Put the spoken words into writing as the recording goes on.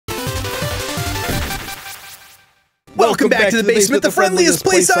Welcome back to the basement, the friendliest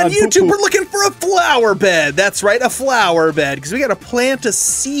place on YouTube. We're looking for a flower bed. That's right, a flower bed. Because we got to plant a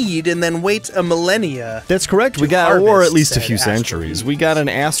seed and then wait a millennia. That's correct. We got, or at least a few centuries. We got an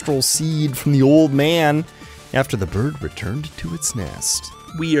astral seed from the old man after the bird returned to its nest.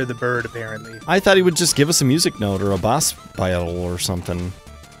 We are the bird, apparently. I thought he would just give us a music note or a boss battle or something.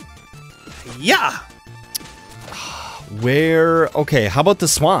 Yeah. Where? Okay, how about the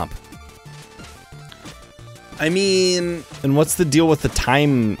swamp? I mean... And what's the deal with the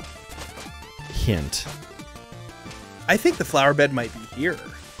time hint? I think the flower bed might be here.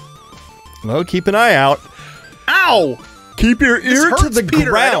 Well, keep an eye out. Ow! Keep your ear to the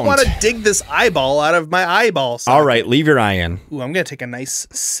Peter. ground. I don't want to dig this eyeball out of my eyeball socket. All right, leave your eye in. Ooh, I'm going to take a nice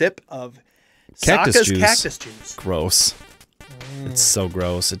sip of cactus cactus juice. Gross. It's so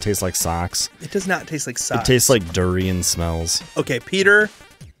gross. It tastes like socks. It does not taste like socks. It tastes like durian smells. Okay, Peter,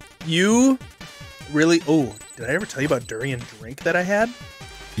 you really... Oh, did I ever tell you about durian drink that I had?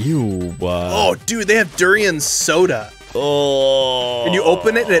 Ew. Oh, dude, they have durian soda. Oh. And you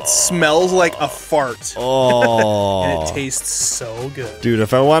open it and it smells like a fart. Oh. And it tastes so good. Dude,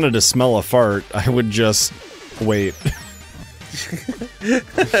 if I wanted to smell a fart, I would just wait.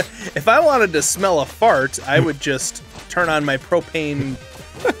 If I wanted to smell a fart, I would just turn on my propane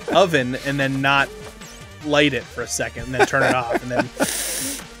oven and then not light it for a second and then turn it off, and then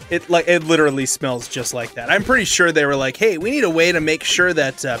it literally smells just like that. I'm pretty sure they were like, hey, we need a way to make sure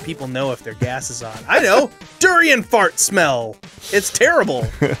that people know if their gas is on. I know, durian fart smell. It's terrible.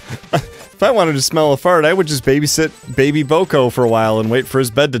 If I wanted to smell a fart, I would just babysit baby Boko for a while and wait for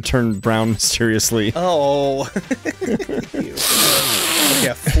his bed to turn brown mysteriously. Oh. Okay,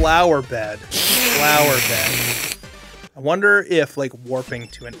 a flower bed. Flower bed. I wonder if, like, warping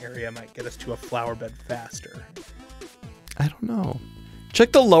to an area might get us to a flower bed faster. I don't know.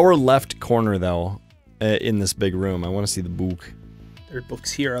 Check the lower left corner, though, in this big room. I want to see the book. There are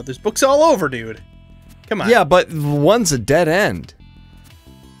books here. There's books all over, dude. Come on. Yeah, but one's a dead end.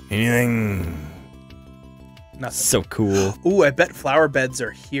 Anything? Nothing. So cool. Ooh, I bet flower beds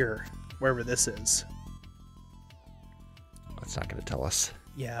are here, wherever this is. That's not going to tell us.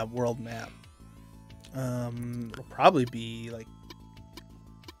 Yeah, world map. It'll probably be, like...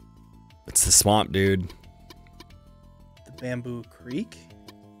 It's the swamp, dude. The Bamboo Creek?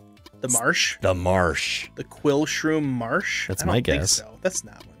 The marsh? The marsh. The Quill Shroom Marsh? That's my guess. Think so. That's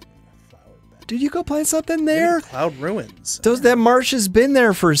not what a flower bed. Dude, you go plant something there? Maybe Cloud Ruins. That marsh has been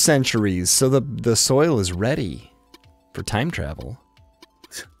there for centuries, so the soil is ready for time travel.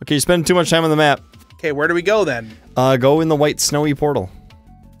 Okay, you're spending too much time on the map. Okay, where do we go then? Go in the white snowy portal.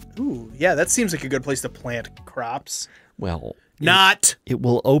 Ooh, yeah, that seems like a good place to plant crops. Well, it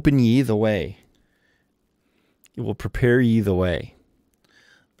will open ye the way. It will prepare ye the way.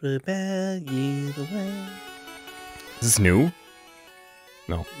 Prepare ye the way. Is this new?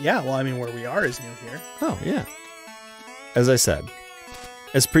 No. Yeah, well, I mean, where we are is new here. Oh, yeah. As I said,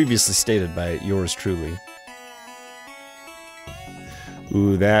 as previously stated by yours truly.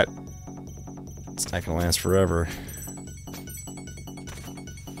 Ooh, it's not gonna last forever.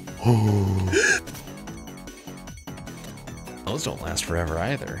 Those don't last forever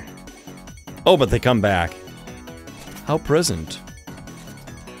either. Oh, but they come back. How present.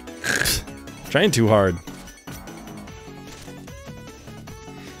 Trying too hard.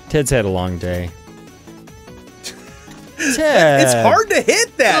 Ted's had a long day. Ted! It's hard to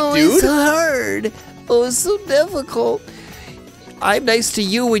hit that, dude! It's hard. Oh, it's so difficult. I'm nice to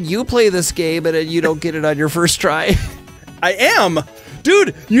you when you play this game and you don't get it on your first try. I am!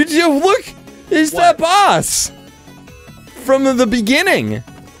 Dude, you look! It's that boss! From the beginning!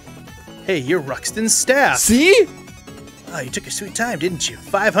 Hey, you're Ruxton's staff. See? Oh, you took your sweet time, didn't you?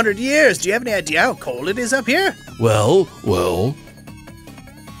 500 years. Do you have any idea how cold it is up here? Well.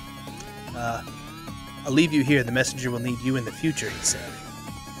 I'll leave you here. The messenger will need you in the future, he said.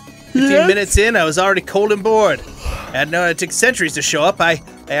 15 minutes in, I was already cold and bored. I had known it took centuries to show up. I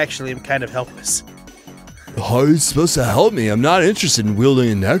actually am kind of helpless. How are you supposed to help me? I'm not interested in wielding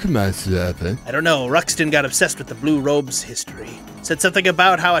a necromancer weapon. I don't know. Ruxton got obsessed with the Blue Robes history. Said something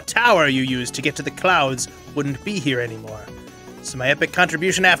about how a tower you used to get to the clouds wouldn't be here anymore. So my epic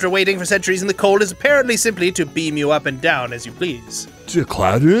contribution after waiting for centuries in the cold is apparently simply to beam you up and down as you please. To the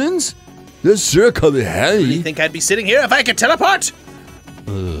cloud ruins? This sure come in handy. You think I'd be sitting here if I could teleport?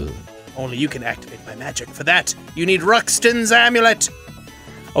 Only you can activate my magic. For that, you need Ruxton's amulet.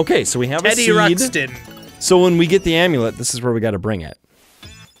 Okay, so we have Teddy a seed. Ruxton. So when we get the amulet, this is where we got to bring it.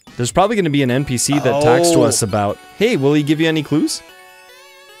 There's probably going to be an NPC that talks to us about, hey, will he give you any clues?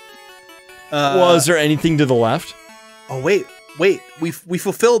 Well, is there anything to the left? Oh, wait. We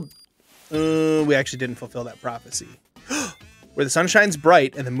fulfilled... we actually didn't fulfill that prophecy. Where the sun shines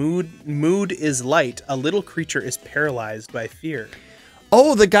bright and the mood is light, a little creature is paralyzed by fear.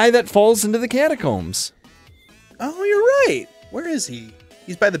 Oh, the guy that falls into the catacombs. Oh, you're right. Where is he?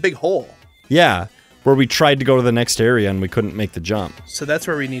 He's by the big hole. Yeah, where we tried to go to the next area and we couldn't make the jump. So that's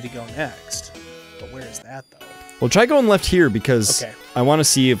where we need to go next. But where is that, though? Well, try going left here because Okay. I want to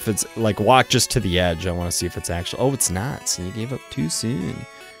see if it's, like, walk just to the edge. I want to see if it's actually... Oh, it's not. See, you gave up too soon.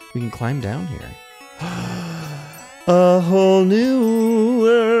 We can climb down here. A whole new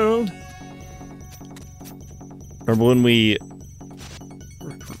world. Remember when we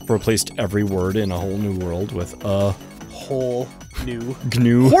replaced every word in a whole new world with a Whole new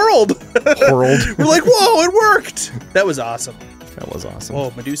GNU world. world? We're like, whoa, it worked. That was awesome. That was awesome.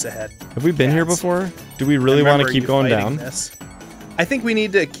 Whoa, Medusa head. Have we been here Cats. before? Do we really want to keep going down? This. I think we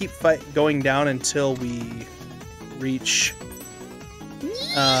need to keep going down until we reach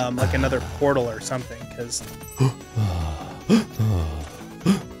like another portal or something, because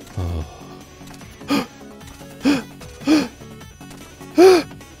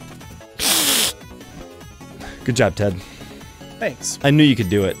Good job, Ted. thanks. I knew you could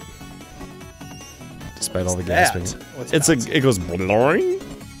do it. Despite all the gasping. What's It's that? like, it goes blorring.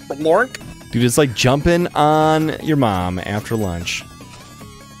 Lork. Dude, it's like jumping on your mom after lunch.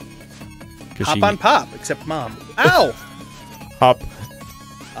 Hop on pop, except mom. Ow! Hop.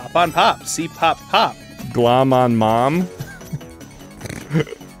 Hop on pop. See pop pop. Glom on mom.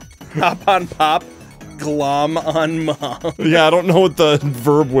 Hop on pop. Glom on mom. Yeah, I don't know what the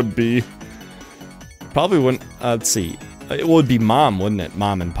verb would be. Probably wouldn't. Let's see. It would be mom, wouldn't it?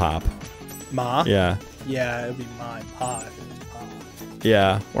 Mom and pop. Ma? Yeah. Yeah, it would be ma and pa if it was pa.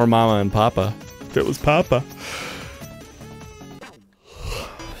 Yeah. Or mama and papa. If it was papa.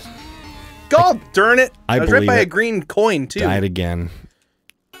 God darn it! I I was right believe by a it. green coin too. Died again.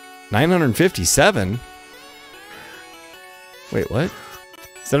 957? Wait, what?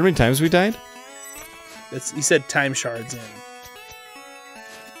 Is that how many times we died? He said time shards in.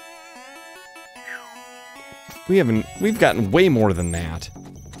 We've gotten way more than that.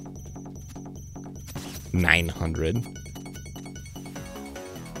 900.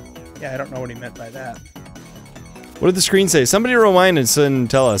 Yeah, I don't know what he meant by that. What did the screen say? Somebody rewind and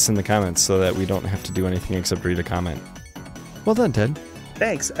tell us in the comments so that we don't have to do anything except read a comment. Well done, Ted.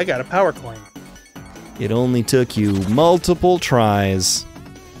 Thanks, I got a power coin. It only took you multiple tries.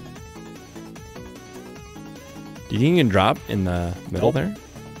 Do you think you can drop in the middle there?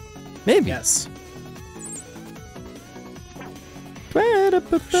 Maybe. Yes.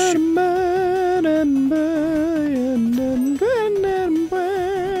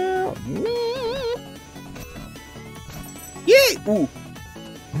 Yay! Ooh.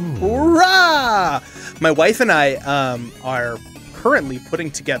 Hurrah! My wife and I are currently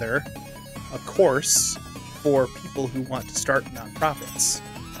putting together a course for people who want to start nonprofits.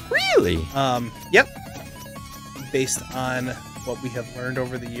 Really? Yep. Based on what we have learned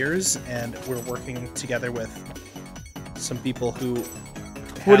over the years, and we're working together with some people who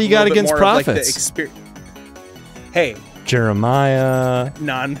What do you got against profits? Hey, Jeremiah,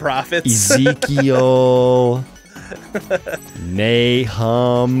 nonprofits. Ezekiel,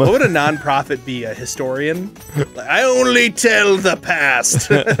 Nahum. What would a nonprofit be? A historian? Like, I only tell the past,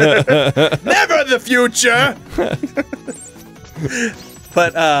 never the future.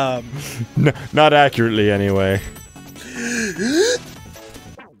 But Not accurately, anyway.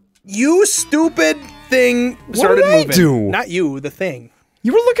 you stupid thing started did I moving. do? Not you, the thing.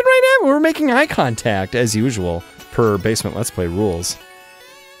 You were looking right at me. We were making eye contact, as usual, per Basement Let's Play rules.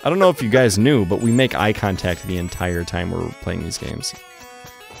 I don't know if you guys knew, but we make eye contact the entire time we're playing these games.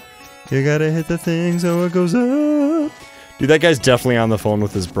 You gotta hit the thing so it goes up. Dude, that guy's definitely on the phone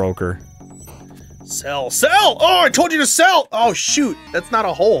with his broker. Sell, sell! Oh, I told you to sell! Oh, shoot. That's not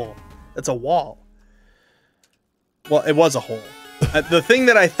a hole. That's a wall. Well, it was a hole. The thing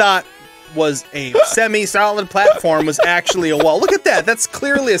that I thought was a semi-solid platform was actually a wall. Look at that. That's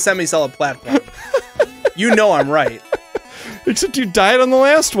clearly a semi-solid platform. You know I'm right. Except you died on the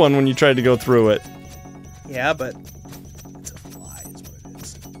last one when you tried to go through it. Yeah, but it's a fly is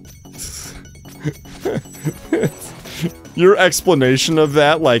what it is. Your explanation of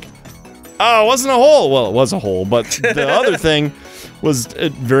that, like, oh, it wasn't a hole. Well, it was a hole, but the other thing was,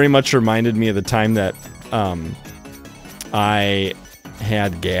 it very much reminded me of the time that I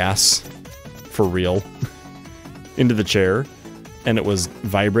had gas for real into the chair, and it was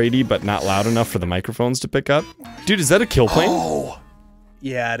vibraty but not loud enough for the microphones to pick up. Dude, is that a kill plane? Oh!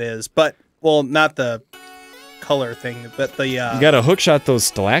 Yeah, it is. But, well, not the color thing, but the... You gotta hookshot those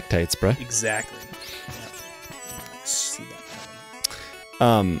stalactites, bruh. Exactly. Yeah. See that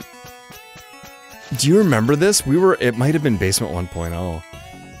coming. Do you remember this? It might have been Basement 1.0.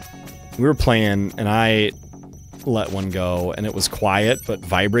 We were playing, and I let one go, and it was quiet, but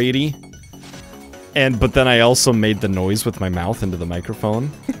vibraty. But then I also made the noise with my mouth into the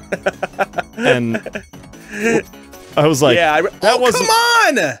microphone. And I was like, yeah, that wasn't... come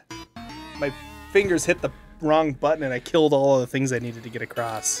on! My fingers hit the wrong button, and I killed all of the things I needed to get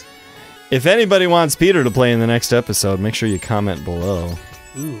across. If anybody wants Peter to play in the next episode, make sure you comment below.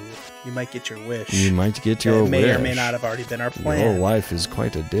 Ooh, you might get your wish. You might get your wish. May or may not have already been our plan. Your wife is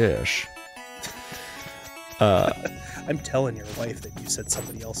quite a dish. I'm telling your wife that you said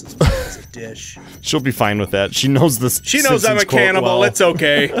somebody else's wife is a dish. She'll be fine with that. She knows this. She knows Simpsons I'm a cannibal. well. It's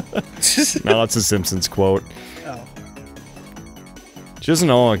okay. No, it's a Simpsons quote. Oh. She doesn't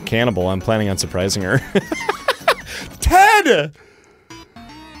know I'm a cannibal. I'm planning on surprising her. Ted!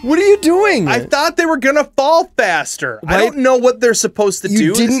 What are you doing? I thought they were gonna fall faster. I don't know what they're supposed to do.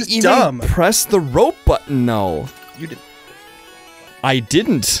 You didn't this is even dumb. press the rope button, no. You did. I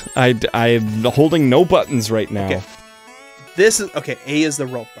didn't. I'm holding no buttons right now. Okay. This is okay. A is the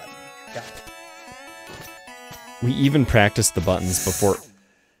rope button. Got it. We even practiced the buttons before.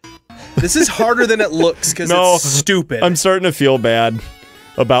 This is harder than it looks because No, it's stupid. I'm starting to feel bad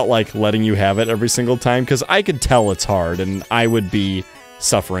about like letting you have it every single time because I could tell it's hard and I would be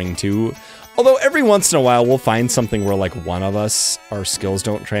suffering too. Although every once in a while we'll find something where like one of us, our skills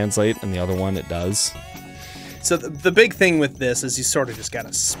don't translate and the other one it does. So the big thing with this is you sort of just gotta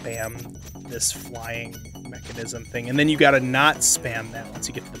spam this flying mechanism thing, and then you gotta not spam that once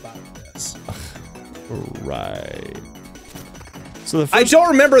you get to the bottom of this. Right. So the first I don't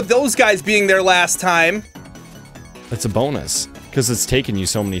remember those guys being there last time. It's a bonus because it's taken you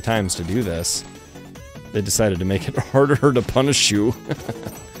so many times to do this. They decided to make it harder to punish you.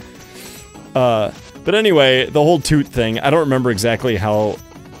 But anyway, the whole toot thing, I don't remember exactly how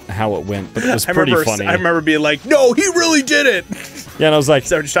it went, but it was pretty funny. I remember being like, no, he really did it! Yeah, and I was like... Is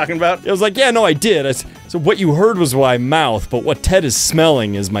that what you're talking about? I was like, yeah, no, I did. So what you heard was my mouth, but what Ted is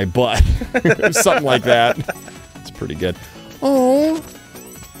smelling is my butt. Something like that. It's pretty good. Oh.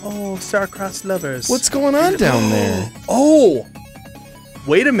 Oh, star-crossed lovers. What's going on down there? Oh!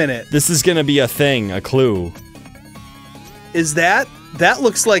 Wait a minute. This is gonna be a thing, a clue. Is that... That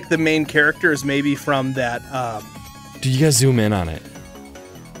looks like the main character is maybe from that, Do you guys zoom in on it?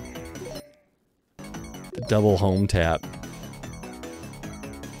 The double home tap.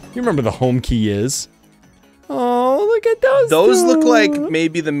 You remember the home key is? Oh, look at those. Those look like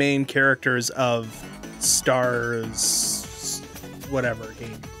maybe the main characters of Stars... whatever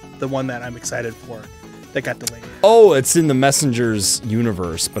game. The one that I'm excited for. That got delayed. Oh, it's in the Messenger's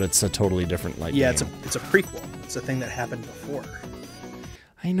universe, but it's a totally different like Yeah, game. it's a prequel. It's a thing that happened before.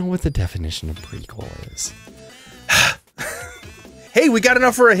 I know what the definition of prequel is. Hey, we got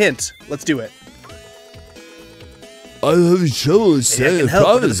enough for a hint. Let's do it. I'm having trouble Maybe I saying can help.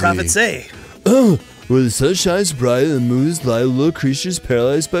 What did the prophet say? Where the sun shines bright and the moon is light, little creatures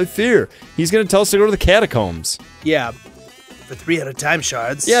paralyzed by fear. He's gonna tell us to go to the catacombs. Yeah. For 3 out of time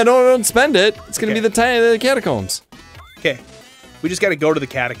shards. Yeah, no, don't spend it. It's gonna Okay. be the catacombs. Okay. We just got to go to the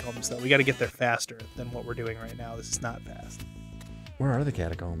catacombs, though. We got to get there faster than what we're doing right now. This is not fast. Where are the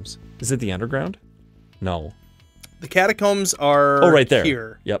catacombs? Is it the underground? No. The catacombs are Oh, right there.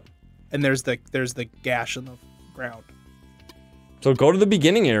 here. Yep. And there's the gash in the ground. So go to the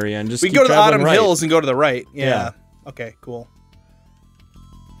beginning area and just We keep can go to the traveling Autumn right. Hills and go to the right. Yeah. Yeah. Okay, cool.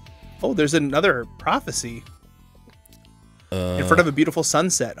 Oh, there's another prophecy. In front of a beautiful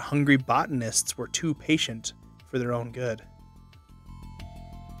sunset, hungry botanists were too patient for their own good.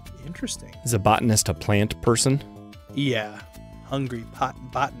 Interesting. Is a botanist a plant person? Yeah. Hungry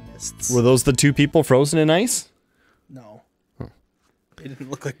botanists. Were those the two people frozen in ice? No. They didn't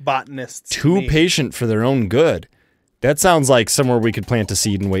look like botanists. to Too me. patient for their own good. That sounds like somewhere we could plant a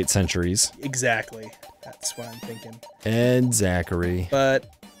seed and wait centuries. Exactly. That's what I'm thinking. And Zachary. But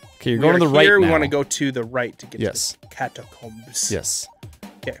Okay, you're we going to are the right here. now. We want to go to the right to get Yes. to the catacombs. Yes.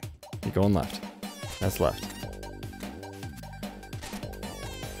 Okay. You're going left. That's left.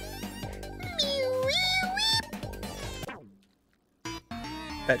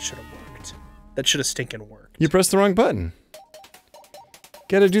 That should have worked. That should have stinking worked. You pressed the wrong button.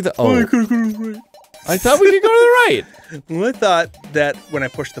 Gotta do the... Oh, I could go to the right. I thought we could go to the right. Well, I thought that when I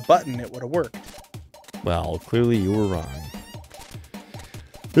pushed the button, it would have worked. Well, clearly you were wrong.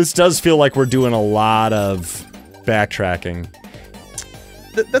 This does feel like we're doing a lot of backtracking.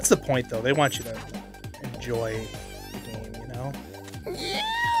 That's the point, though. They want you to enjoy the game, you know?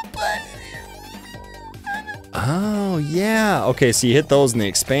 Oh, yeah. Okay, so you hit those and they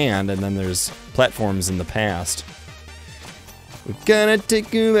expand, and then there's platforms in the past. We're gonna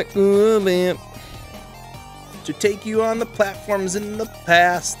take you back a little bit. to take you on the platforms in the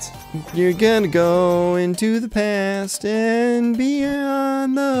past. You're gonna go into the past and be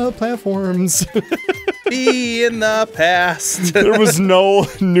on the platforms. Be in the past. There was no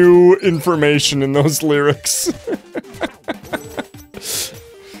new information in those lyrics.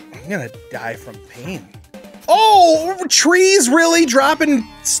 I'm gonna die from pain. Oh, trees really dropping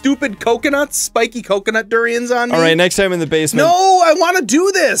stupid coconuts, spiky coconut durians on me? All right, next time in the basement. No, I want to do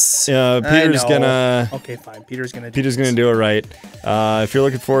this. Peter's gonna. Okay, fine. Peter's gonna do it right. If you're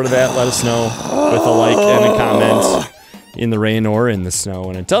looking forward to that, let us know with a like and a comment in the rain or in the snow.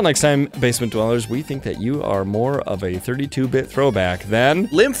 And until next time, Basement Dwellers, we think that you are more of a 32-bit throwback than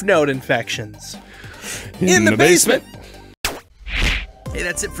lymph node infections in the basement. Hey,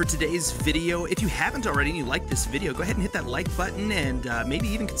 that's it for today's video. If you haven't already and you like this video, go ahead and hit that like button and maybe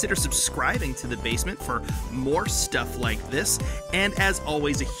even consider subscribing to The Basement for more stuff like this. And as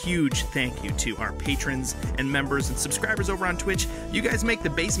always, a huge thank you to our patrons and members and subscribers over on Twitch. You guys make The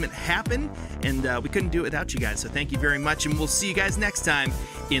Basement happen, and we couldn't do it without you guys, so thank you very much, and we'll see you guys next time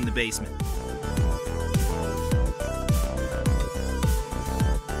in The Basement.